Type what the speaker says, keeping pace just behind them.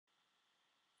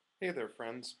Hey there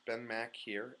friends, Ben Mack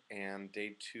here, and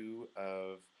day 2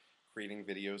 of creating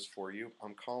videos for you.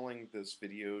 I'm calling this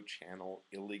video channel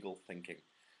Illegal Thinking.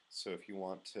 So if you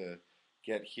want to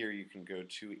get here, you can go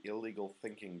to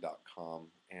illegalthinking.com,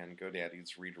 and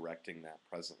GoDaddy's redirecting that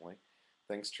presently.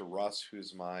 Thanks to Russ,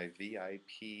 who's my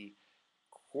VIP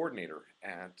coordinator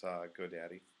at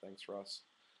GoDaddy. Thanks, Russ.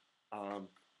 Um,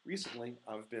 Recently,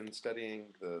 I've been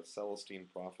studying the Celestine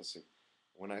prophecy.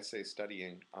 When I say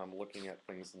studying, I'm looking at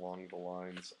things along the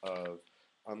lines of,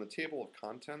 on the table of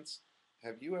contents,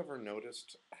 have you ever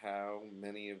noticed how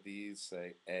many of these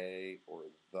say a or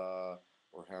the,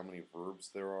 or how many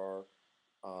verbs there are?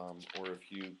 Or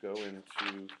if you go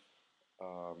into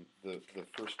the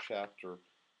first chapter,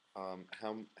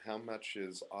 how much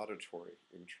is auditory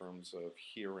in terms of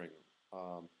hearing?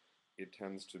 It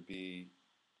tends to be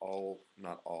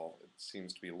not all, it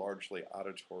seems to be largely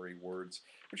auditory words,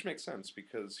 which makes sense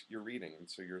because you're reading, and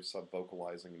so you're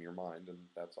sub-vocalizing in your mind, and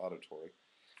that's auditory.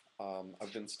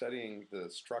 I've been studying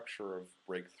the structure of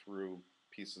breakthrough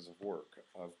pieces of work.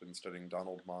 I've been studying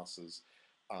Donald Moss's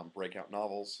breakout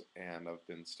novels, and I've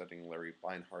been studying Larry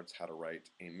Beinhardt's How to Write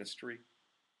a Mystery,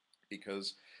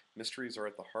 because mysteries are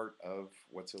at the heart of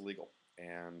what's illegal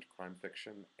and crime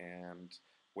fiction, and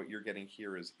what you're getting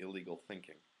here is illegal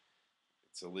thinking.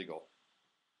 It's illegal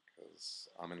because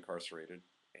I'm incarcerated,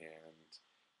 and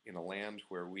in a land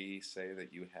where we say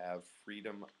that you have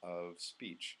freedom of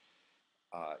speech,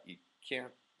 you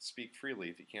can't speak freely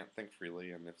if you can't think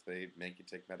freely, and if they make you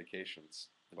take medications,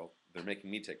 well, they're making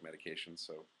me take medications,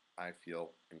 so I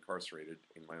feel incarcerated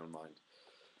in my own mind.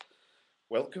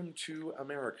 Welcome to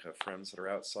America, friends that are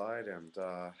outside, and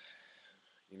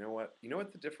you know what? You know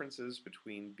what the difference is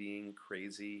between being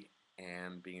crazy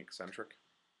and being eccentric?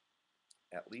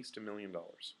 At least $1 million.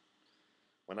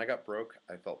 When I got broke,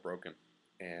 I felt broken,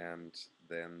 and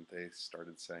then they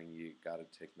started saying you got to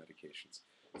take medications.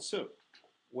 So,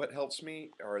 what helps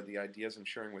me are the ideas I'm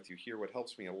sharing with you here. What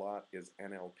helps me a lot is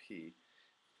NLP,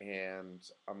 and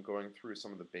I'm going through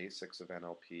some of the basics of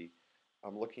NLP.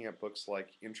 I'm looking at books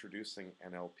like Introducing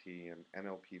NLP and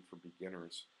NLP for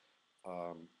Beginners.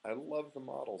 I love the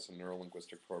models in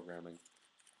neurolinguistic programming.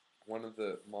 One of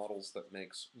the models that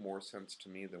makes more sense to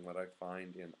me than what I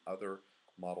find in other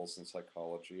models in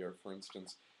psychology are, for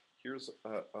instance, here's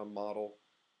a model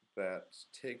that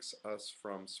takes us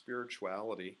from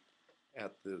spirituality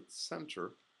at the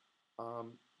center,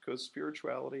 goes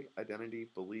spirituality, identity,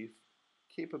 belief,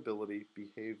 capability,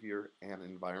 behavior, and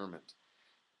environment.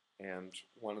 And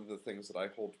one of the things that I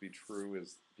hold to be true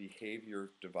is behavior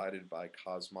divided by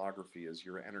cosmography is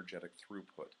your energetic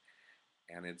throughput.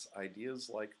 And it's ideas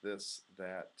like this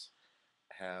that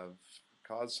have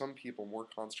caused some people more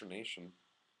consternation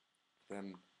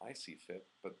than I see fit,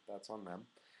 but that's on them.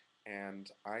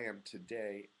 And I am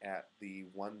today at the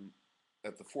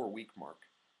 4 week mark.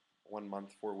 1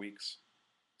 month, 4 weeks.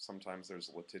 Sometimes there's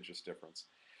a litigious difference.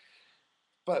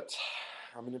 But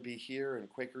I'm going to be here in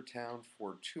Quakertown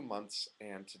for 2 months,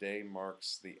 and today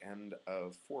marks the end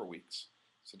of 4 weeks.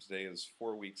 So today is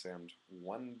 4 weeks and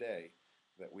 1 day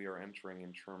that we are entering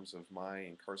in terms of my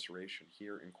incarceration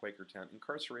here in Quakertown.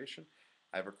 Incarceration,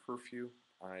 I have a curfew.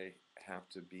 I have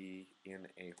to be in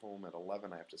a home at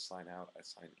 11. I have to sign out. I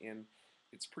sign in.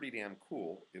 It's pretty damn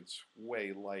cool. It's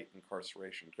way light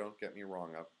incarceration. Don't get me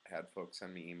wrong. I've had folks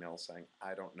send me emails saying,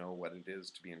 I don't know what it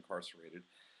is to be incarcerated.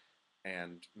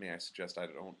 And may I suggest I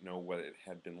don't know what it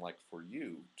had been like for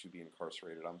you to be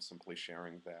incarcerated. I'm simply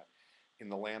sharing that in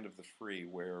the land of the free,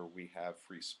 where we have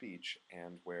free speech,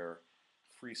 and where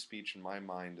free speech in my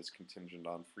mind is contingent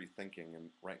on free thinking, and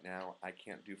right now I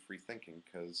can't do free thinking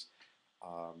because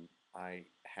I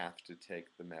have to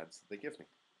take the meds that they give me.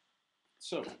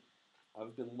 So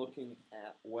I've been looking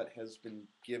at what has been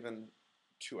given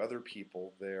to other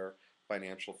people, their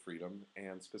financial freedom,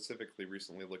 and specifically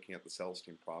recently looking at the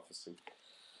Celestine prophecy.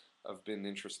 I've been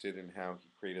interested in how he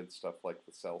created stuff like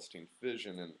the Celestine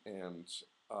vision, and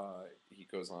he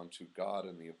goes on to God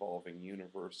and the evolving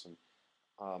universe. And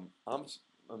I'm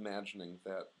imagining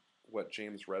that what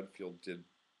James Redfield did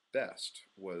best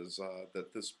was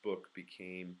that this book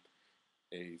became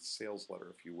a sales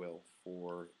letter, if you will,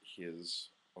 for his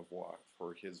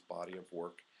body of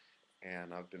work.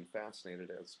 And I've been fascinated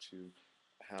as to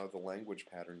how the language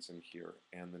patterns in here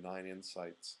and the 9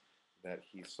 insights that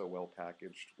he so well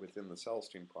packaged within the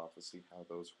Celestine prophecy, how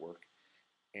those work.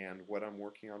 And what I'm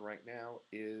working on right now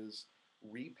is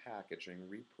repackaging,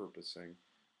 repurposing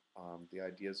the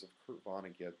ideas of Kurt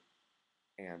Vonnegut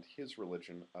and his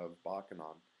religion of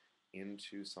Bakunin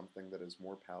into something that is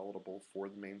more palatable for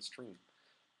the mainstream.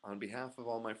 On behalf of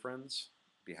all my friends,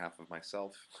 behalf of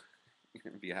myself,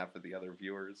 on behalf of the other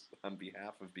viewers, on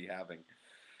behalf of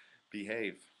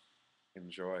behave,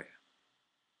 enjoy,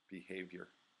 behavior.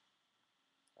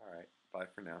 All right, bye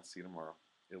for now. See you tomorrow.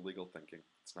 Illegal thinking.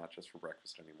 It's not just for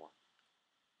breakfast anymore.